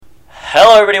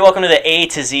everybody. Welcome to the A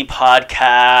to Z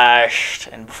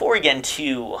podcast. And before we get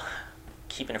into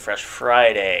Keeping It Fresh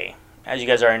Friday, as you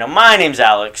guys already know, my name's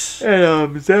Alex. And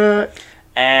I'm Zach.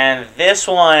 And this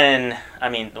one,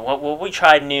 what we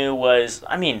tried new was,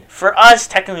 for us,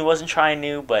 technically wasn't trying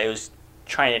new, but it was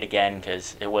trying it again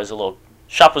because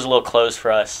shop was a little closed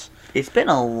for us. It's been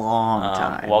a long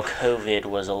time. While COVID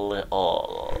was a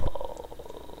little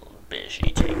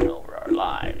busy taking over our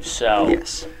lives. So,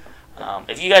 yes.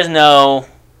 If you guys know,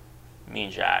 me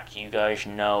and Jack, you guys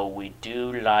know we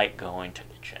do like going to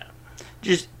the gym.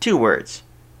 Just 2 words.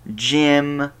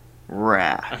 Gym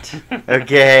rat.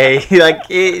 Okay?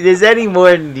 Does any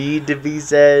more need to be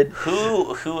said?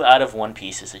 Who out of One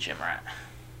Piece is a gym rat?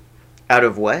 Out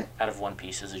of what? Out of One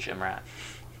Piece is a gym rat.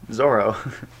 Zoro.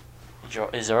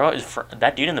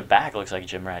 That dude in the back looks like a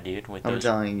gym rat, dude. With I'm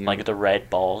telling you. Like the red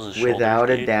balls. Without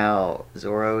a doubt,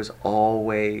 Zoro's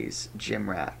always gym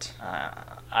rat.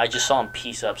 I just saw him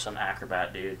piece up some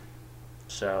acrobat, dude.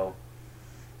 So,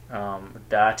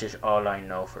 that is all I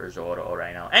know for Zoro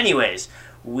right now. Anyways,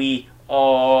 we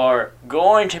are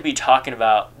going to be talking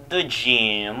about the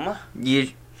gym.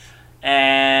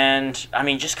 And,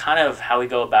 just kind of how we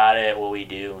go about it, what we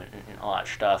do, and all that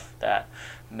stuff that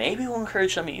maybe we'll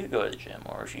encourage some of you to go to the gym.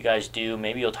 Or if you guys do,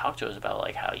 maybe you'll talk to us about,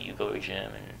 how you go to the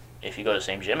gym. And if you go to the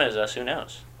same gym as us, who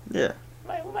knows? Yeah.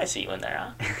 We might see you in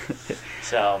there, huh?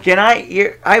 So.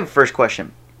 I have a first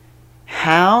question.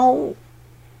 How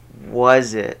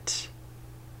was it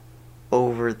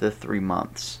over the 3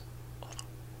 months?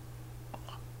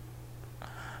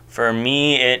 For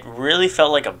me, it really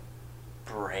felt like a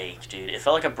break, dude. It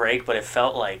felt like a break, but it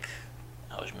felt like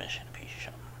I was missing a piece of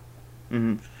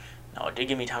something. Mm-hmm. No, it did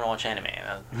give me time to watch anime.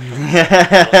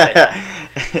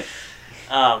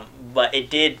 But it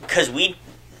did, because me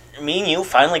and you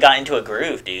finally got into a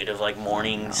groove, dude, of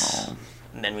mornings,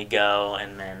 and then we go,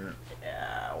 and then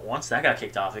once that got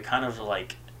kicked off, it kind of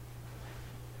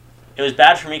it was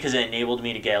bad for me because it enabled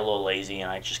me to get a little lazy,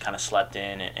 and I just kind of slept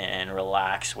in and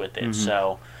relaxed with it. Mm-hmm.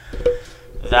 So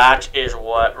that is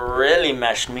what really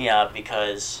messed me up,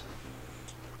 because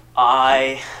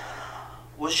I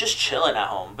was just chilling at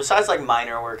home. Besides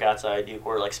minor workouts that I do,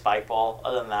 or spike ball,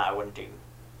 other than that I wouldn't do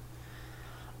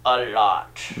a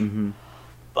lot. Mm-hmm.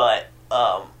 But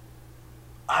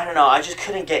I don't know, I just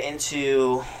couldn't get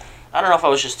into, I don't know if I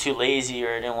was just too lazy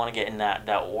or I didn't want to get in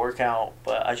that workout,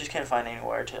 but I just can't find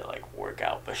anywhere to work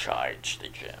out besides the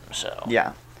gym. So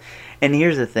yeah. And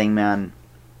here's the thing, man.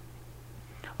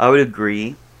 I would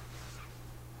agree.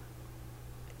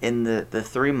 In the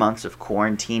 3 months of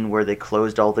quarantine where they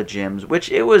closed all the gyms, which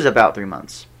it was about 3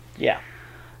 months. Yeah.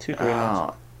 2-3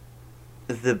 months.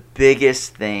 The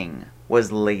biggest thing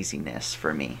was laziness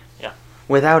for me. Yeah.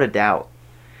 Without a doubt.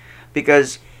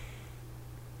 Because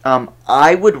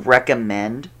I would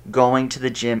recommend going to the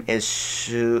gym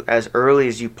as early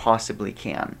as you possibly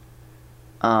can.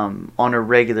 On a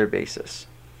regular basis.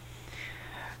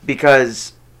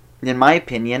 Because, in my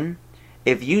opinion,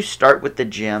 if you start with the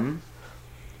gym,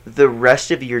 the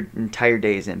rest of your entire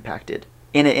day is impacted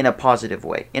in a positive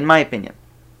way, in my opinion.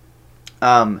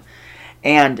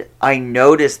 And I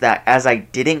noticed that as I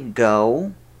didn't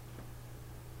go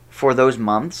for those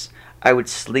months, I would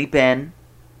sleep in,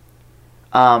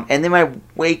 and then when I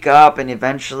wake up and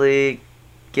eventually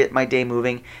get my day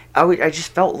moving, I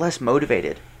just felt less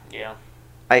motivated. Yeah.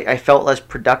 I felt less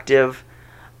productive,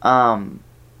 and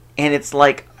it's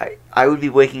I would be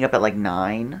waking up at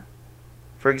 9,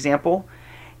 for example,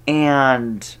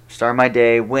 and start my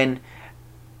day when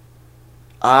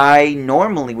I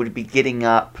normally would be getting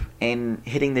up and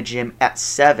hitting the gym at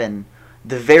 7,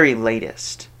 the very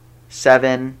latest.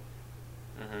 7,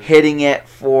 mm-hmm. Hitting it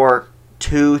for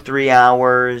 2-3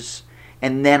 hours,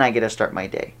 and then I get to start my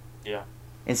day. Yeah.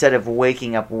 Instead of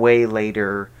waking up way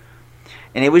later.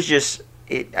 And it was just,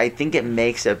 I think it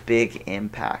makes a big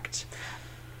impact.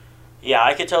 Yeah,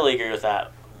 I could totally agree with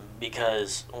that,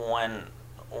 because when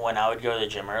I would go to the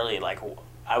gym early,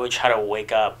 I would try to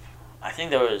wake up. I think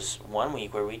there was one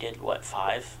week where we did,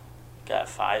 5? Got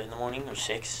 5 in the morning, or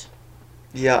 6?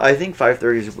 Yeah, I think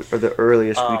 5:30 is the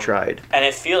earliest we tried. And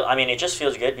it just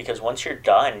feels good, because once you're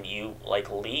done, you,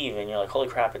 leave, and you're like, holy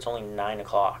crap, it's only 9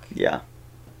 o'clock. Yeah.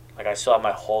 I still have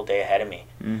my whole day ahead of me.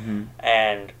 Mm-hmm.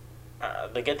 And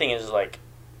the good thing is,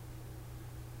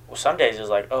 some days is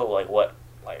what, what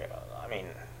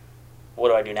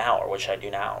do I do now, or what should I do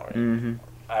now? Mm-hmm.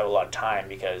 I have a lot of time,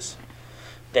 because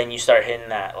then you start hitting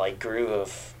that groove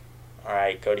of, all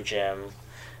right, go to gym.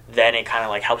 Then it kind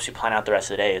of helps you plan out the rest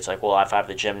of the day. It's well, if I have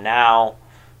the gym now,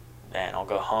 then I'll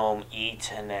go home,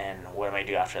 eat, and then what am I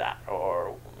do after that?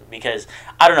 Or because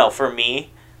I don't know, for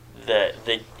me,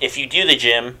 the if you do the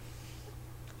gym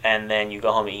and then you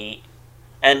go home and eat.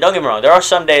 And don't get me wrong, there are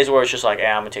some days where it's just like,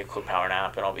 I'm going to take a quick power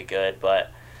nap and I'll be good.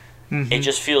 But it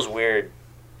just feels weird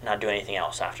not doing anything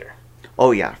else after.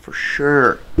 Oh, yeah, for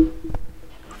sure.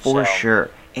 For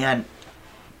sure. And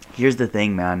here's the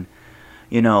thing, man.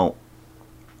 You know,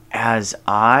 as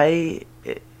I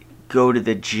go to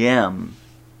the gym,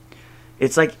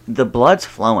 it's like the blood's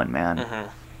flowing, man. Mm-hmm.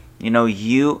 You know,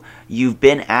 you've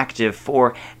been active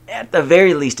for at the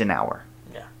very least an hour.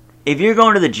 Yeah. If you're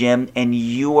going to the gym and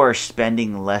you are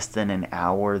spending less than an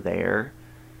hour there,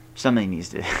 something needs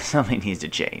to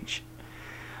change.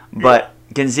 But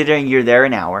considering you're there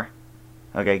an hour,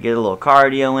 okay, get a little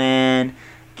cardio in,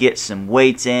 get some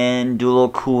weights in, do a little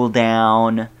cool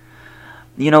down.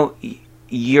 You know,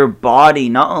 your body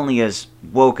not only has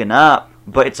woken up,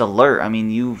 but it's alert. I mean,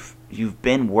 you've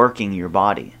been working your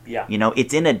body. Yeah. You know,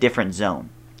 it's in a different zone.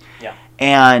 Yeah.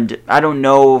 And I don't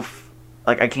know if,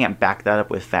 like, I can't back that up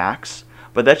with facts,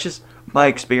 but that's just my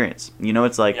experience. You know,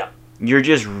 it's like you're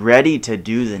just ready to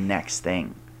do the next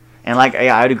thing. And, like,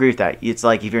 yeah, I'd agree with that. It's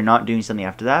like if you're not doing something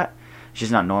after that, it's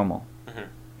just not normal.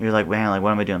 Mm-hmm. You're like, man, like,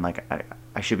 what am I doing? Like,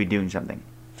 I should be doing something.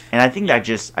 And I think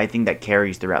that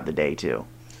carries throughout the day, too.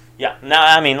 Yeah. Now,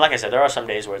 I mean, like I said, there are some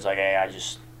days where it's like, hey, I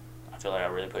feel like I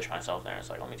really push myself there. It's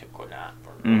like, let me take a quick nap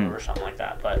or something like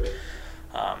that. But,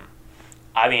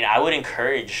 I mean, I would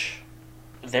encourage,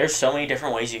 there's so many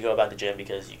different ways you go about the gym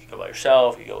because you can go by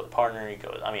yourself, you go with a partner, you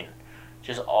go with, I mean,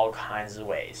 just all kinds of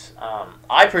ways.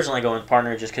 I personally go with a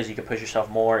partner just because you can push yourself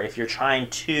more if you're trying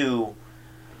to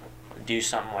do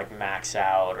something like max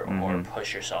out or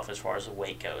push yourself as far as the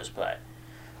weight goes. But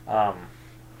I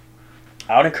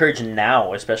would encourage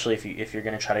now, especially if you're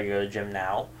going to try to go to the gym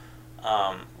now,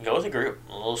 go with a group,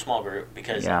 a little small group,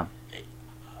 because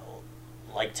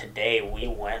like today we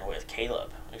went with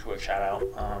Caleb, which would shout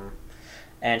out,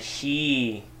 and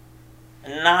he,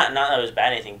 not that it was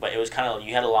bad or anything, but it was kind of,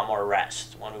 you had a lot more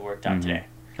rest when we worked out today.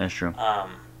 That's true.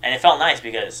 And it felt nice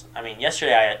because, I mean,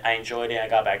 yesterday I enjoyed it. I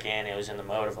got back in. It was in the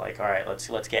mode of like, all right,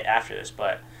 let's get after this.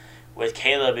 But with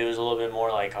Caleb, it was a little bit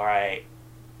more like, all right,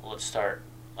 let's start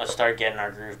getting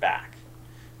our groove back,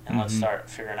 and let's start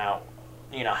figuring out,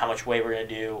 you know, how much weight we're gonna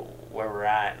do, where we're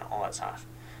at, and all that stuff.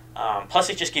 Plus,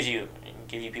 it just gives you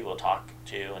people to talk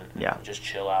to and just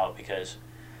chill out because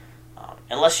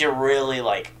unless you're really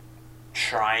like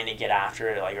trying to get after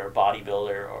it, like you're a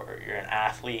bodybuilder or you're an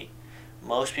athlete.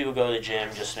 Most people go to the gym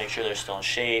just to make sure they're still in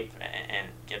shape and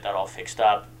get that all fixed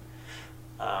up.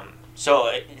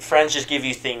 So friends just give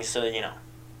you things to, you know,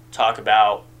 talk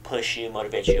about, push you,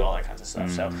 motivate you, all that kinds of stuff.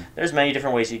 So there's many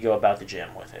different ways you go about the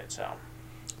gym with it. So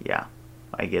yeah,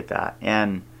 I get that.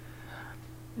 And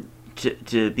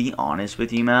to be honest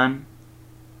with you, man,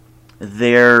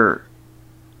 there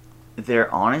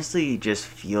honestly just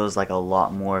feels like a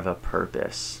lot more of a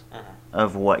purpose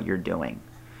of what you're doing.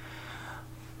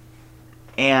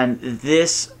 And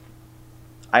this,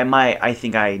 I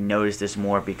think I noticed this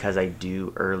more because I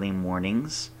do early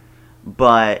mornings,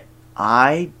 but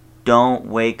I don't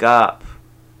wake up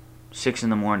 6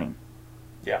 a.m.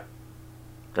 Yeah.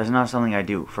 That's not something I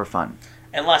do for fun.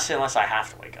 Unless I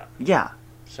have to wake up. Yeah.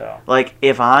 So like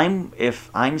if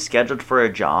I'm scheduled for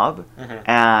a job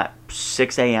at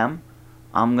 6 a.m.,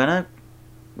 I'm gonna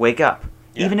wake up.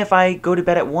 Yeah. Even if I go to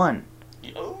bed at 1.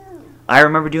 Oh. I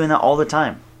remember doing that all the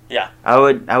time. Yeah. I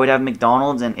would have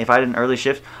McDonald's, and if I had an early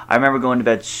shift, I remember going to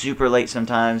bed super late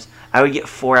sometimes. I would get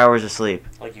 4 hours of sleep.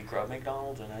 Like you grub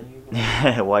McDonald's and then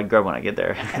you well, I'd grub when I get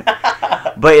there.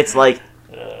 But it's like,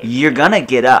 you're gonna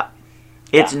get up.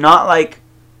 It's not like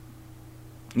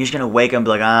you're just gonna wake up and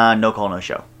be like, no call, no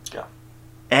show. Yeah.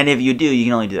 And if you do, you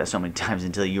can only do that so many times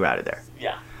until you're out of there.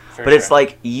 Yeah. But it's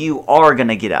like, you are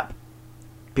gonna get up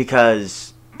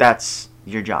because that's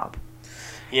your job.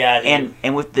 Yeah.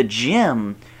 And with the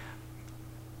gym,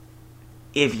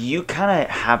 if you kind of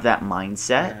have that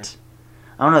mindset,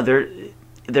 I don't know,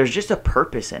 there's just a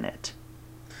purpose in it.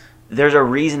 There's a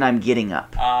reason I'm getting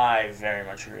up. I very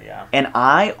much agree, yeah. And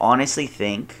I honestly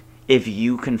think if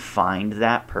you can find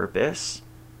that purpose,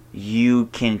 you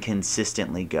can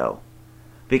consistently go.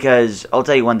 Because I'll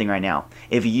tell you one thing right now.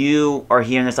 If you are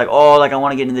hearing this like, oh, like I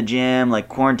want to get in the gym, like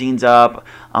quarantine's up,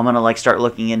 I'm going to like start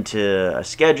looking into a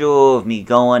schedule of me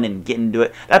going and getting into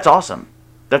it. That's awesome.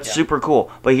 That's super cool.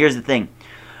 But here's the thing.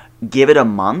 Give it a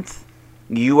month.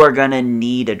 You are going to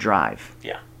need a drive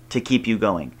to keep you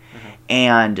going.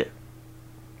 And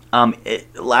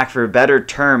lack for a better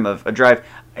term of a drive,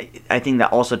 I think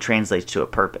that also translates to a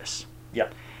purpose. Yeah.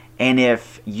 And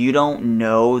if you don't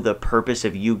know the purpose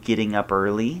of you getting up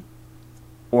early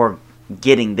or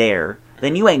getting there,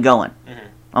 then you ain't going.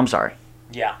 I'm sorry.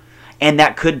 Yeah. And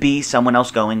that could be someone else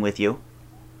going with you.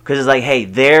 because it's like, hey,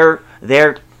 they're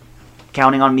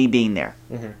counting on me being there,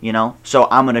 you know. So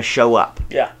I'm gonna show up,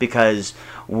 because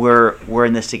we're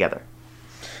in this together.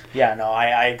 Yeah, no,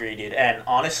 I agree, dude. And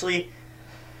honestly,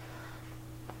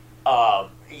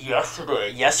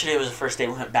 yesterday was the first day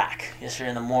we went back. Yesterday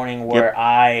in the morning, where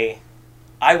I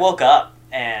woke up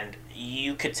and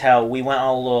you could tell we went on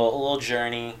a little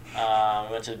journey.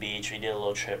 We went to the beach. We did a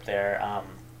little trip there.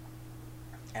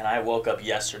 And I woke up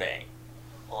yesterday,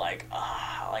 like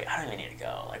I don't even need to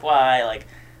go. Like, why? Like,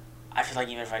 I feel like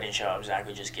even if I didn't show up, Zach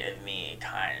would just give me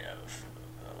kind of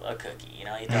a cookie, you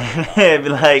know? He'd be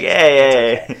like,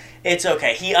 hey. It's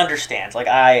okay. He understands. Like,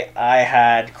 I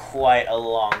had quite a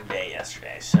long day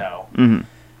yesterday, so.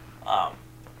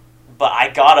 But I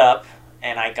got up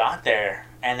and I got there,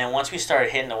 and then once we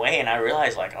started hitting the weight, and I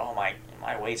realized, like, oh, my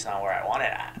weight's not where I want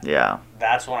it at. Yeah.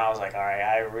 That's when I was like, all right,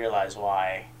 I realize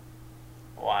why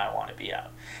I want to be out.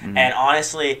 And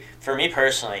honestly, for me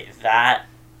personally, that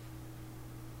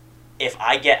if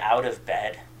I get out of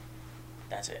bed,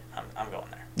 that's it. I'm going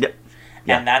there. Yep.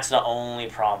 Yeah. And that's the only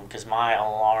problem, because my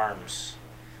alarms,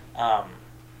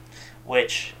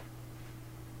 which,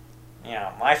 you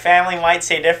know, my family might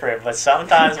say different, but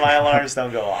sometimes my alarms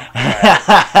don't go off.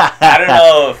 Right? I don't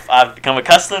know if I've become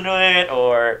accustomed to it,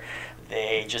 or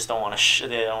they just don't want to.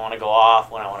 They don't want to go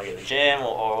off when I want to go to the gym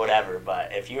or whatever.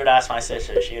 But if you were to ask my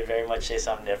sister, she would very much say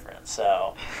something different.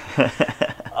 So,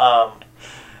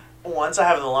 once I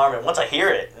have an alarm and once I hear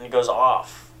it and it goes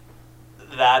off,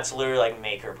 that's literally like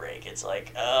make or break. It's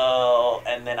like, oh,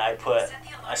 and then I put.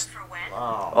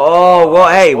 Well,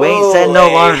 hey, we ain't setting no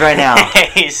alarms right now.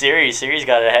 Hey, Siri's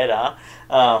got it ahead, huh?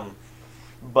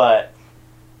 But.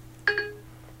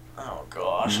 Oh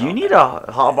gosh! You need to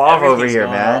hop off over here,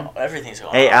 man. Everything's going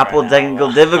on. Hey, Apple right technical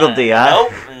now. difficulty, huh?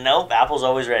 Nope. Apple's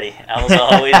always ready. Apple's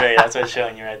always ready. That's what's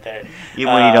showing you right there.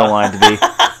 Even when you don't want it to be.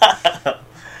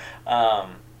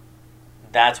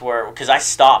 That's where, because I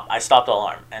stopped the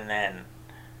alarm, and then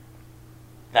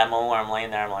that moment where I'm laying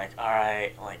there, I'm like, all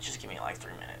right, like, just give me like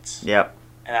 3 minutes. Yep.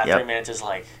 And that 3 minutes is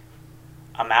like,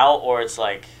 I'm out, or it's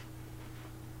like,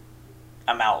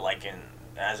 I'm out like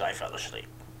as I fell asleep.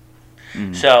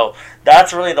 So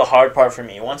that's really the hard part for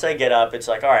me. Once I get up, it's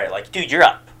like, all right, like, dude, you're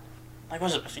up. Like,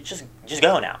 just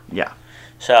go now. Yeah.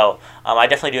 So I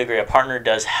definitely do agree. A partner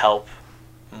does help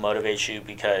motivate you,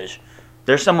 because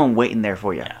there's someone waiting there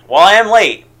for you. Yeah. Well, I am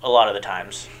late a lot of the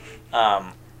times.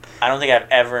 I don't think I've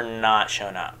ever not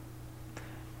shown up.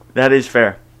 That is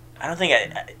fair. I don't think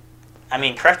I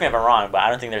mean, correct me if I'm wrong, but I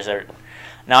don't think there's ever.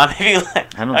 No, I may be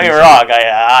wrong.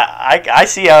 I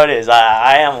see how it is.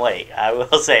 I am late. I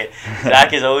will say,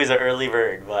 Zach is always an early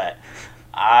bird, but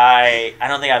I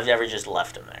don't think I've ever just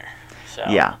left him there. So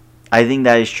yeah, I think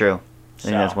that is true. I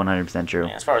think that's 100% true.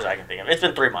 Yeah, as far as I can think of, it's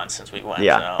been 3 months since we went.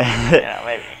 Yeah, so, yeah,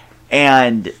 maybe.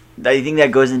 And I think that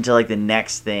goes into like the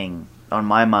next thing on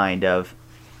my mind of,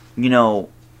 you know,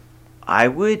 I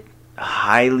would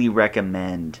highly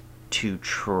recommend to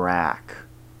track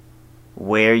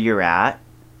where you're at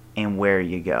and where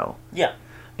you go. Yeah.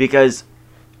 Because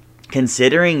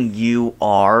considering you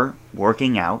are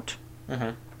working out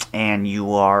and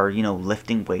you are, you know,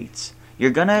 lifting weights,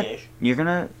 you're gonna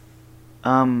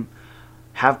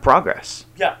have progress.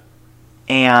 Yeah.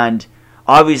 And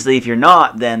obviously if you're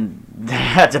not, then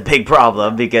that's a big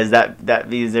problem, because that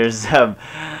means there's no,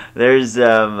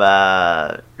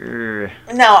 I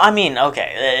mean,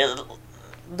 okay,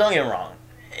 don't get me wrong.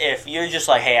 If you're just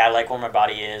like, hey, I like where my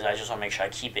body is, I just want to make sure I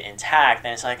keep it intact,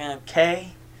 then it's like,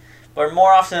 okay. But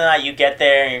more often than not, you get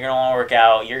there and you're going to want to work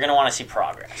out, you're going to want to see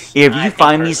progress. If you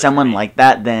find me someone like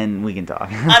that, then we can talk.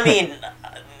 I mean,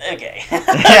 okay.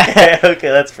 Okay,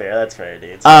 that's fair,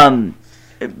 dude.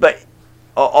 But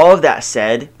all of that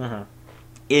said,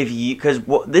 because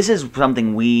this is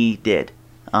something we did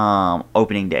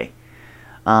opening day.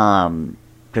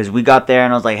 Because we got there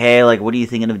and I was like, hey, like, what are you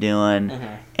thinking of doing?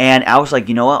 And I was like,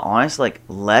 you know what, honestly, like,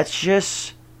 let's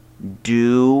just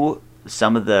do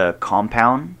some of the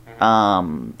compound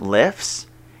lifts,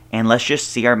 and let's just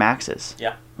see our maxes.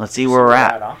 Yeah. Let's see where we're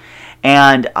at.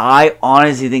 And I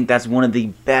honestly think that's one of the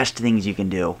best things you can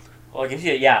do. Well,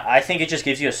 I think it just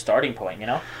gives you a starting point, you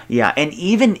know? Yeah, and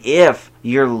even if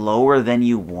you're lower than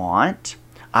you want,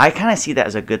 I kind of see that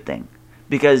as a good thing,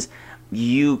 because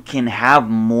you can have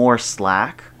more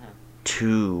slack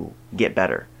to get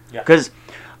better. Because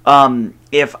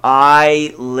if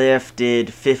I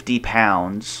lifted 50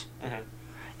 pounds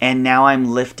and now I'm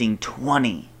lifting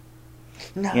 20,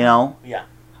 you know? Yeah.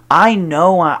 I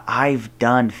know I've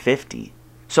done 50.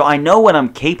 So I know what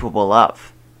I'm capable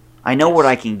of. I know what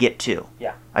I can get to.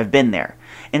 Yeah. I've been there.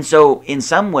 And so in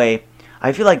some way,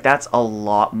 I feel like that's a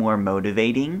lot more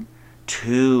motivating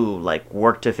to like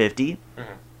work to 50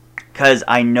 Mm-hmm. because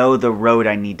I know the road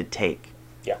I need to take.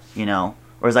 Yeah. You know?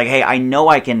 Or it's like, hey, I know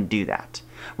I can do that.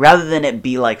 Rather than it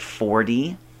be like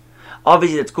 40.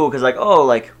 Obviously, it's cool because, like, oh,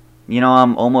 like, you know,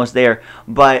 I'm almost there.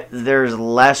 But there's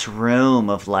less room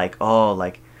of, like, oh,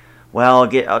 like, well,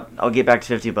 I'll get back to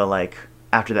 50, but, like,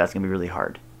 after that, it's going to be really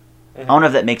hard. Mm-hmm. I don't know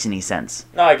if that makes any sense.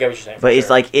 No, I get what you're saying. But it's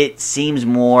like, it seems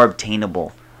more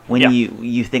obtainable when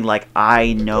you think, like,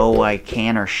 I know I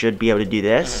can or should be able to do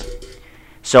this. Mm-hmm.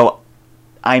 So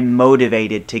I'm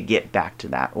motivated to get back to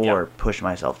that or push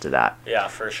myself to that. Yeah,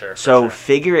 for sure. So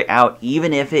figure it out,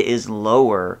 even if it is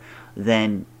lower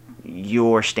than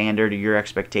your standard or your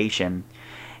expectation.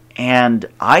 And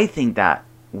I think that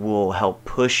will help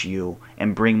push you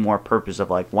and bring more purpose of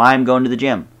like why I'm going to the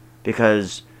gym,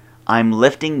 because I'm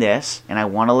lifting this and I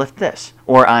want to lift this,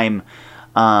 or I'm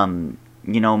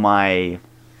you know, my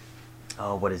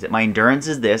my endurance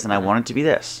is this and I want it to be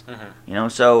this. Mm-hmm. You know,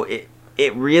 so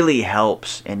it really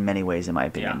helps in many ways, in my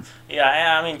opinion.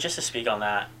 Yeah, I mean, just to speak on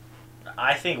that,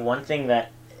 I think one thing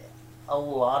that a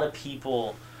lot of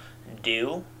people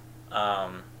do,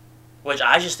 which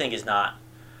I just think is not,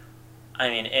 I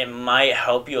mean, it might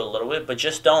help you a little bit, but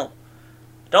just don't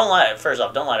lie, first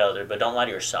off, don't lie to others, but don't lie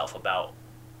to yourself about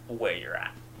where you're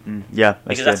at. Yeah,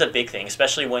 because that's a big thing,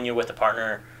 especially when you're with a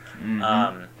partner.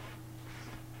 Mm-hmm.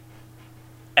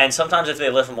 And sometimes if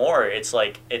they lift more, it's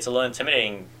like, it's a little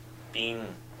intimidating being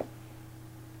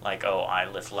like, oh, I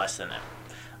lift less than them.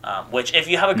 Which, if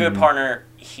you have a good partner,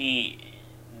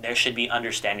 there should be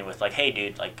understanding with like, hey,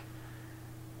 dude, like,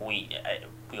 we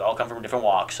all come from different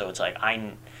walks, so it's like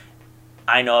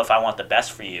I know if I want the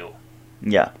best for you.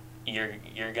 Yeah.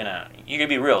 You're gonna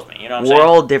be real with me. You know what I'm saying? We're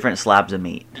all different slabs of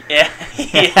meat. Yeah,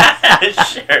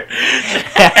 sure.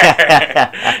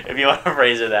 If you want to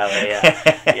phrase it that way,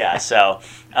 yeah. So,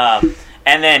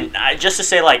 and then just to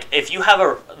say, like, if you have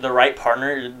the right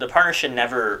partner, the partner should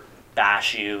never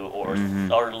bash you or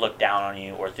look down on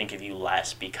you or think of you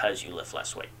less because you lift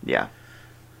less weight. Yeah.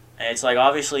 And it's like,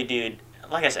 obviously, dude,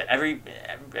 like I said,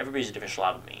 everybody's a different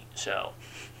slab of meat. So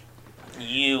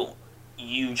you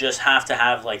just have to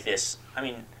have like this. I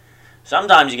mean,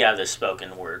 sometimes you can have this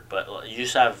spoken word, but you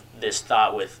just have this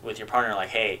thought with your partner, like,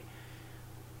 hey,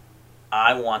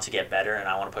 I want to get better and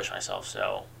I want to push myself.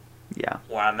 So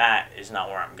where I'm at is not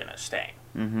where I'm gonna stay.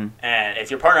 Mm-hmm. And if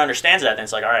your partner understands that, then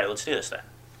it's like, all right, let's do this then.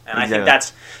 And exactly. I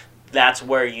think that's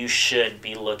where you should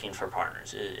be looking for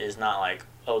partners. Is not like,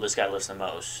 oh, this guy lifts the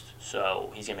most,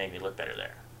 so he's gonna make me look better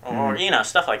there, or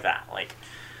stuff like that. Like,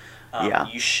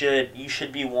 you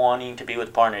should be wanting to be with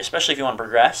a partner, especially if you want to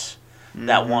progress,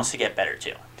 that wants to get better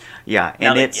too. Yeah,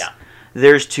 and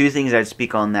there's two things I'd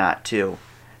speak on that too,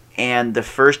 and the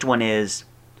first one is,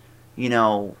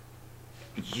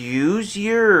 use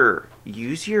your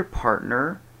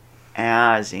partner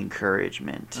as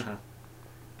encouragement,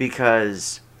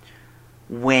 because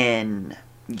when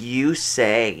you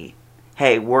say,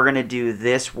 hey, we're going to do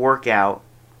this workout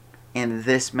in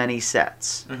this many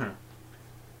sets.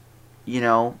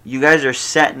 You guys are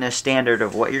setting a standard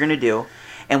of what you're going to do.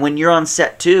 And when you're on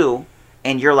set 2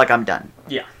 and you're like, I'm done.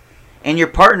 Yeah. And your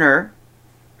partner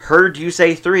heard you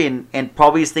say 3 and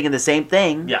probably is thinking the same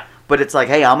thing. Yeah. But it's like,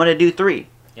 hey, I'm going to do 3.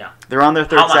 Yeah. They're on their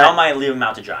third set. How am I leave them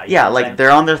out to dry? Yeah, like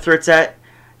they're on their third set.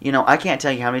 I can't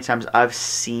tell you how many times I've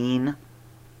seen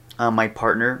my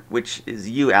partner, which is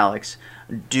you, Alex,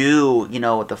 do,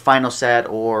 the final set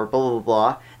or blah, blah, blah,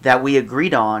 blah, that we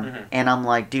agreed on, and I'm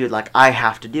like, dude, like, I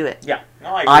have to do it. Yeah.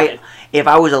 No, I agree. If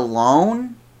I was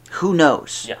alone, who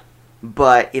knows? Yeah.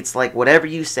 But it's like, whatever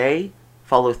you say,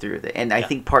 follow through with it. And I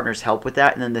think partners help with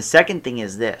that. And then the second thing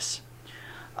is this.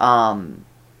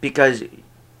 Because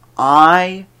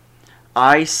I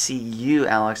see you,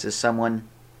 Alex, as someone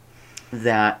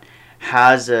that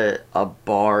has a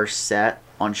bar set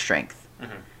on strength.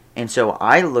 And so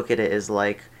I look at it as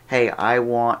like, hey, I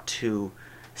want to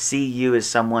see you as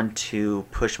someone to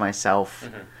push myself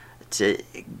to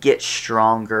get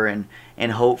stronger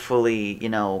and hopefully,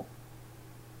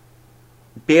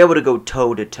 be able to go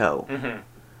toe to toe.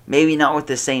 Maybe not with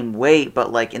the same weight,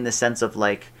 but like in the sense of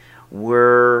like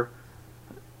we're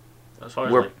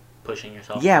like pushing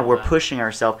yourself. Yeah, we're pushing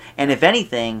ourselves. And if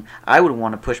anything, I would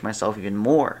want to push myself even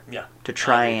more. Yeah. To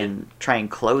try and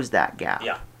close that gap.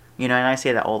 Yeah. And I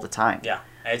say that all the time. Yeah,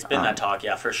 it's been that talk.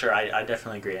 Yeah, for sure. I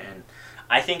definitely agree. And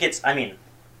I think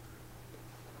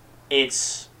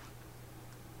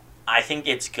I think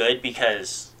it's good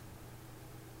because,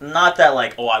 not that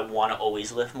like, oh, I want to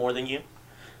always lift more than you,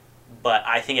 but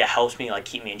I think it helps me like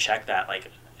keep me in check that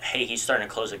like, hey, he's starting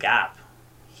to close a gap.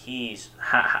 He's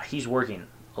working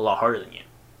a lot harder than you.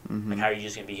 Like, how are you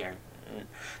just gonna be here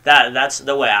that's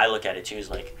the way I look at it too. Is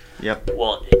like, Yep.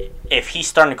 well, if he's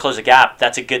starting to close the gap,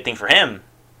 that's a good thing for him.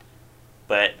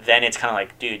 But then it's kind of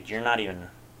like, dude, you're not even.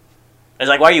 It's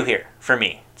like, why are you here? For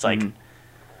me, it's like,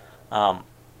 not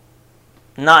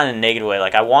in a negative way.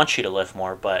 Like, I want you to lift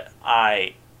more, but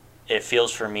it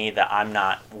feels for me that I'm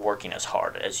not working as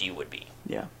hard as you would be.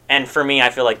 Yeah. And for me, I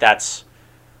feel like that's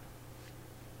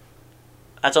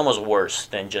almost worse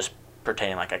than just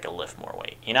pretending like I could lift more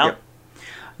weight, you know? Yep.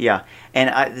 Yeah. And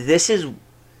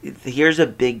here's a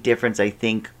big difference I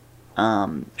think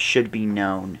should be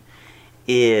known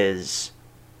is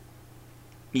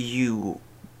you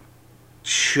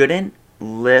shouldn't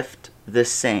lift the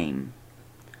same,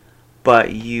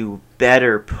 but you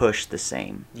better push the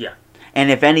same. Yeah.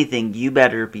 And if anything, you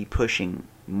better be pushing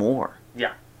more.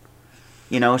 Yeah.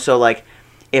 You know, so like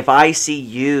if I see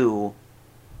you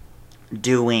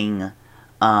doing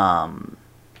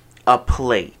a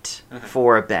plate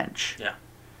for a bench. Yeah.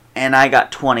 And I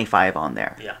got 25 on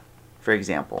there. Yeah. For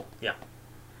example. Yeah.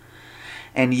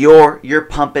 And you're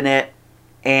pumping it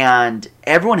and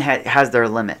everyone has their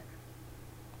limit.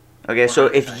 Okay, so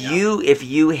if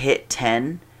you hit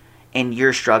 10 and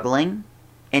you're struggling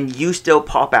and you still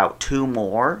pop out 2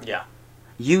 more, yeah,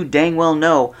 you dang well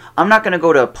know I'm not going to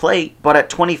go to a plate, but at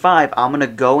 25 I'm going to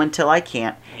go until I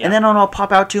can't, and then I'll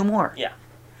pop out 2 more. Yeah.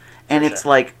 And it's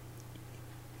like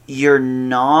you're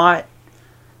not,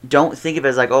 don't think of it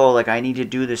as like, oh, like I need to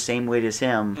do the same weight as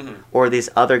him, or this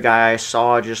other guy I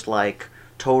saw just like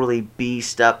totally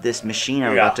beast up this machine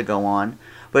I'm about to go on.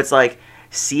 But it's like,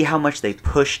 see how much they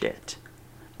pushed it,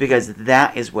 because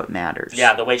that is what matters.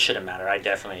 Yeah, the weight shouldn't matter. I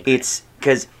definitely agree. It's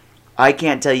because I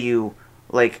can't tell you,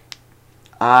 like,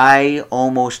 I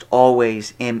almost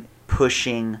always am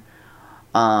pushing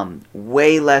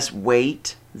way less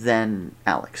weight than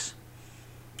Alex.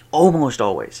 Almost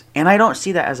always. And I don't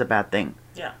see that as a bad thing.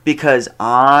 Yeah. Because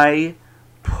I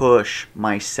push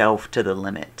myself to the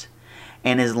limit.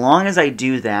 And as long as I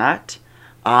do that,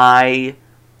 I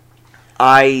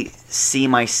see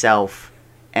myself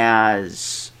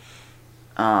as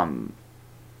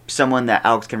someone that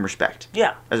Alex can respect.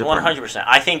 Yeah, 100%.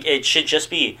 I think it should just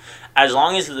be, as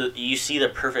long as you see the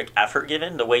perfect effort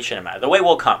given, the weight shouldn't matter. The weight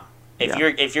will come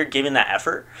if you're giving that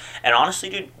effort. And honestly,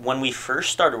 dude, when we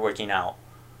first started working out,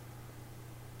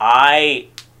 I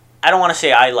don't want to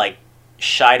say I like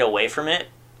shied away from it,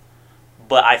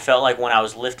 but I felt like when I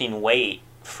was lifting weight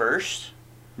first,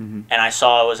 and I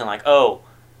saw it wasn't like, oh,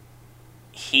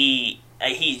 he's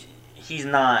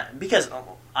not, because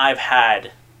I've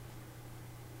had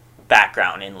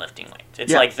background in lifting weights.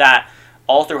 It's like that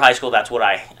all through high school. That's what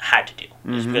I had to do.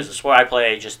 Just because the sport I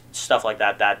play, just stuff like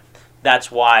that. That's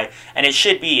why, and it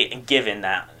should be given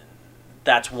that.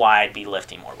 That's why I'd be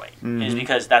lifting more weight. Is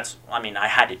because I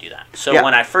had to do that. So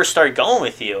when I first started going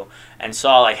with you and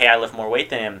saw like, hey, I lift more weight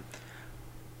than him,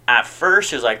 at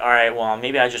first it was like, all right, well,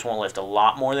 maybe I just won't lift a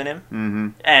lot more than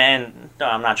him. And no,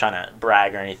 I'm not trying to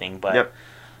brag or anything, but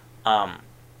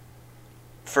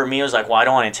for me it was like, well, I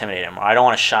don't want to intimidate him, or I don't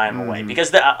want to shy him away,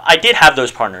 because I did have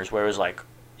those partners where it was like,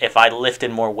 if I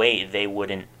lifted more weight, they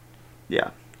wouldn't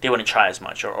try as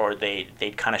much, or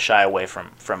they'd kind of shy away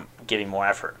from giving more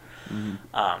effort.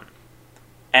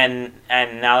 And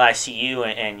now that I see you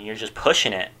and you're just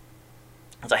pushing it,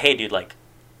 it's like, hey, dude, like,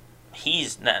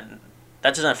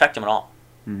 that doesn't affect him at all.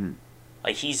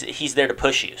 Like, he's there to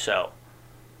push you, so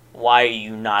why are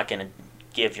you not gonna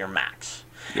give your max?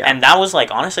 And that was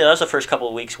like, honestly, that was the first couple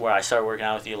of weeks where I started working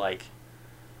out with you. Like,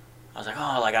 I was like,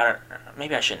 oh, like,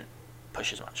 maybe I shouldn't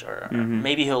push as much, or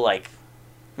maybe I'll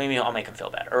make him feel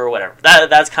bad, or whatever.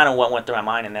 That's kind of what went through my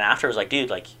mind. And then after, I was like, dude,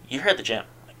 like, you're at the gym,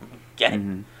 like, get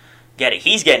it.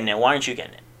 He's getting it. Why aren't you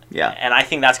getting it? Yeah. And I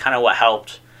think that's kind of what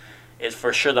helped, is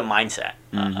for sure the mindset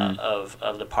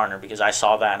of the partner, because I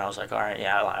saw that and I was like, all right,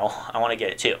 yeah, I want to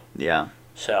get it too. Yeah.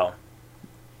 So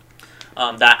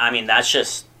that's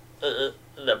just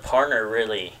the partner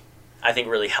really, I think,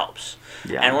 really helps.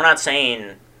 Yeah. And we're not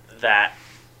saying that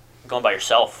going by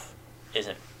yourself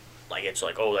isn't like, it's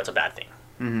like, oh, that's a bad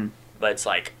thing. But it's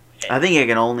like, I think it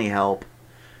can only help.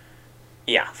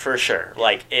 Yeah, for sure.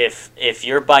 Like, if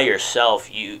you're by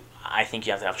yourself, I think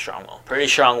you have to have a strong will. Pretty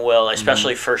strong will,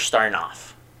 especially first starting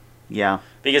off. Yeah.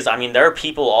 Because, there are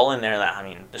people all in there that,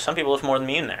 there's some people lift more than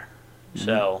me in there.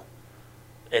 So,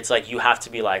 it's like, you have to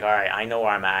be like, all right, I know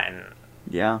where I'm at, and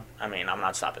I'm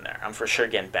not stopping there. I'm for sure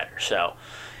getting better. So,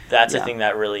 that's a thing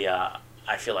that really, I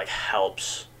feel like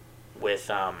helps with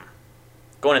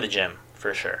going to the gym,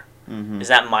 for sure. Is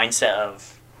that mindset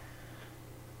of,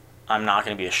 I'm not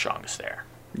going to be the strongest there.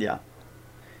 Yeah.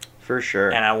 For sure.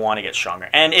 And I want to get stronger.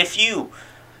 And if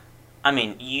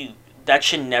that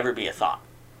should never be a thought.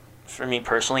 for me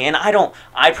personally, and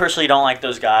I personally don't like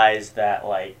those guys that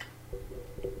like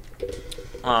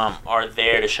are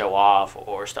there to show off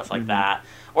or stuff like that,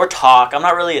 or talk. I'm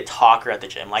not really a talker at the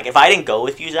gym. Like if I didn't go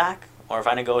with you, Zach, or if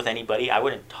I didn't go with anybody, I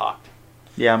wouldn't talk.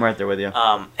 Yeah, I'm right there with you.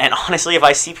 And honestly, if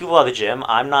I see people at the gym,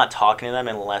 I'm not talking to them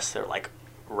unless they're like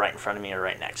right in front of me or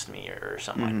right next to me or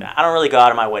something like that. I don't really go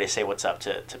out of my way to say what's up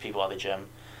to people at the gym.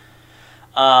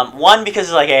 One, because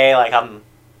it's like, hey, like I'm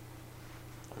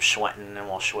sweating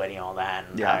and sweaty and all that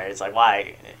and tired. It's like,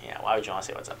 why would you want to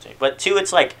say what's up to me? But two,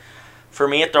 it's like, for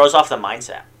me, it throws off the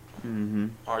mindset.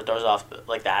 Or it throws off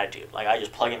the attitude. Like I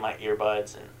just plug in my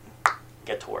earbuds and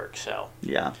get to work. So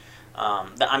yeah.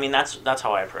 I mean that's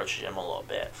how I approach the gym a little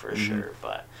bit for sure.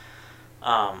 But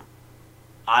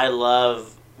I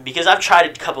love, because I've tried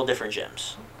a couple different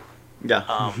gyms.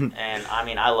 Yeah. And I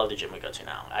mean I love the gym we go to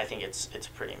now. I think it's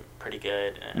pretty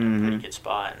good and a pretty good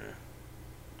spot,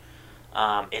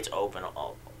 and it's open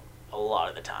a lot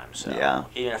of the time. So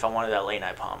even if I wanted that late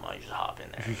night pump, I just hop in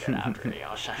there and get after it. You know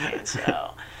what I'm saying?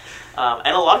 So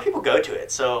and a lot of people go to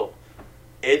it. So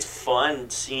it's fun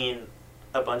seeing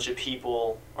a bunch of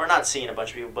people, or not seeing a bunch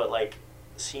of people, but like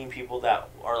seeing people that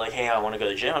are like, hey, I want to go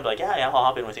to the gym. I'm like, yeah, I'll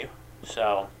hop in with you.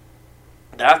 So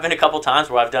there have been a couple times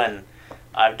where I've done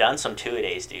some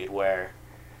 2-a-days, dude, where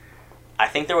I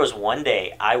think there was one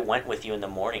day I went with you in the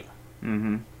morning,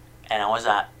 and I was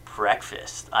at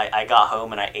breakfast. I got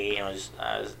home and I ate and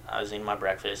I was eating my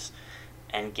breakfast,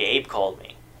 and Gabe called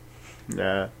me.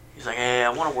 Yeah. He's like, hey, I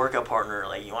want a workout partner.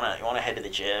 Like, you wanna head to the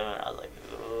gym? And I was like,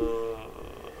 ooh.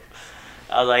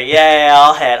 I was like, yeah,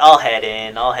 I'll head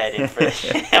in for the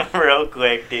gym real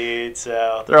quick, dude.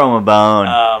 So throw him a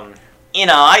bone. You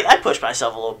know, I push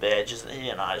myself a little bit, just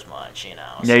not as much, you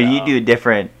know. No, you do a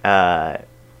different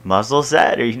muscle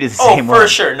set, or you do the same one? Oh, for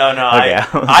sure. No. Okay.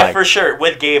 I for sure,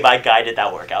 with Gabe, I guided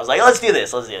that workout. I was like, let's do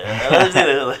this.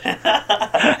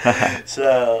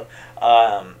 So,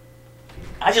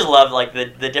 I just love like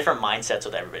the different mindsets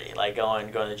with everybody. Like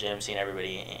going to the gym, seeing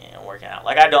everybody and working out.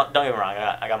 Like don't get me wrong,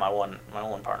 I got my one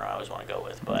partner I always want to go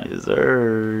with, but yes,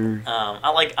 sir.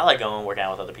 I like going and working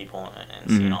out with other people and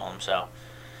seeing all of them. So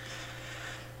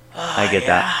I get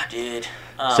that, dude.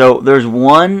 So there's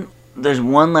one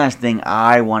last thing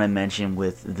I want to mention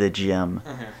with the gym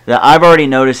that I've already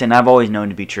noticed and I've always known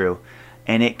to be true,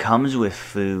 and it comes with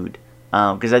food,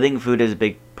 because I think food is a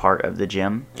big part of the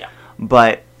gym. Yeah.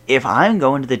 But if I'm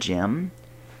going to the gym,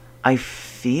 I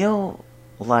feel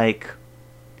like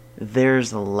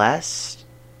there's less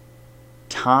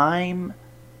time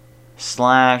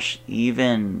 /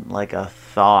 even like a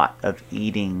thought of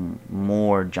eating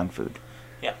more junk food.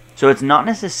 Yeah. So it's not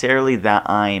necessarily that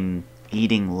I'm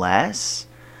eating less,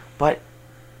 but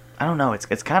I don't know.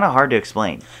 It's kind of hard to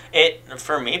explain.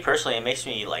 For me personally, it makes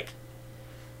me like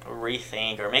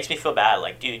rethink, or it makes me feel bad.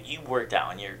 Like, dude, you worked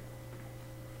out and you're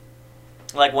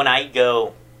like, when I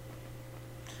go,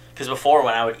 because before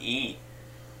when I would eat,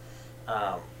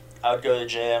 I would go to the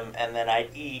gym and then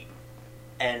I'd eat,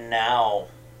 and now,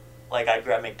 like, I'd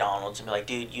grab McDonald's and be like,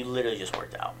 dude, you literally just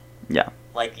worked out. Yeah.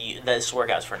 Like, this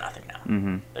workout's for nothing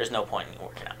now. There's no point in you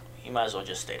working out. You might as well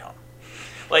just stay home.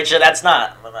 Which, that's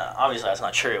not, obviously that's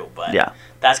not true, but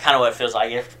that's kind of what it feels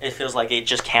like. It feels like it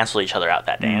just cancel each other out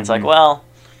that day. And it's like, well,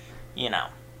 you know.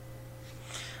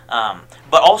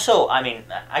 But also, I mean,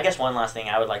 I guess one last thing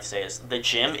I would like to say is the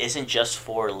gym isn't just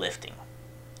for lifting.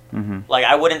 Like,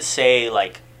 I wouldn't say,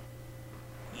 like,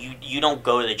 you don't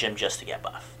go to the gym just to get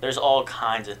buff. There's all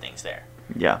kinds of things there.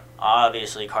 Yeah.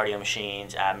 Obviously, cardio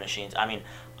machines, ab machines. I mean,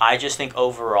 I just think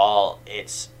overall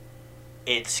it's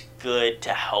good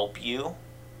to help you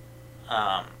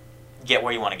get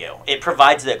where you want to go. It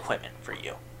provides the equipment for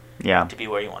you to be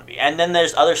where you want to be. And then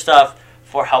there's other stuff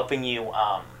for helping you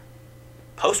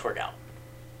post-workout.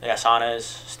 They got saunas,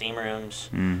 steam rooms,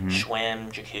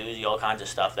 swim, jacuzzi, all kinds of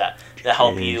stuff that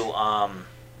help you,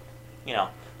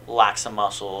 lax some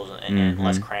muscles and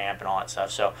less cramp and all that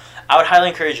stuff. So I would highly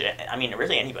encourage, I mean,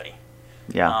 really anybody.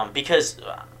 Yeah. Because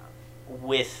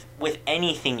with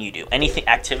anything you do,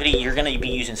 activity, you're going to be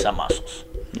using some muscles.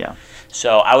 Yeah.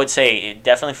 So I would say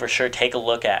definitely for sure take a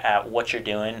look at what you're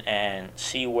doing and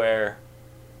see where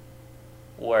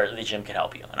the gym could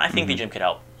help you. And I think the gym could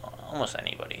help almost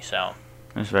anybody. So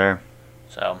that's fair.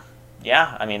 So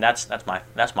yeah, I mean that's my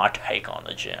take on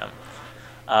the gym.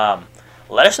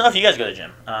 Let us know if you guys go to the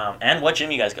gym and what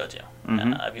gym you guys go to.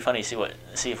 It'd be funny to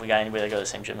see if we got anybody that go to the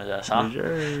same gym as us. Huh?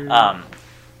 Sure.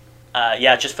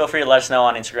 Yeah, just feel free to let us know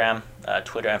on Instagram,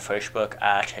 Twitter, and Facebook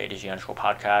at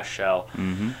 @HeyDizzy_podcast. So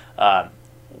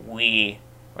we're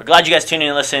glad you guys tuned in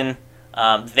and listen.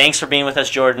 Thanks for being with us,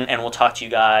 Jordan, and we'll talk to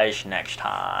you guys next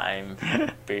time.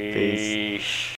 Peace.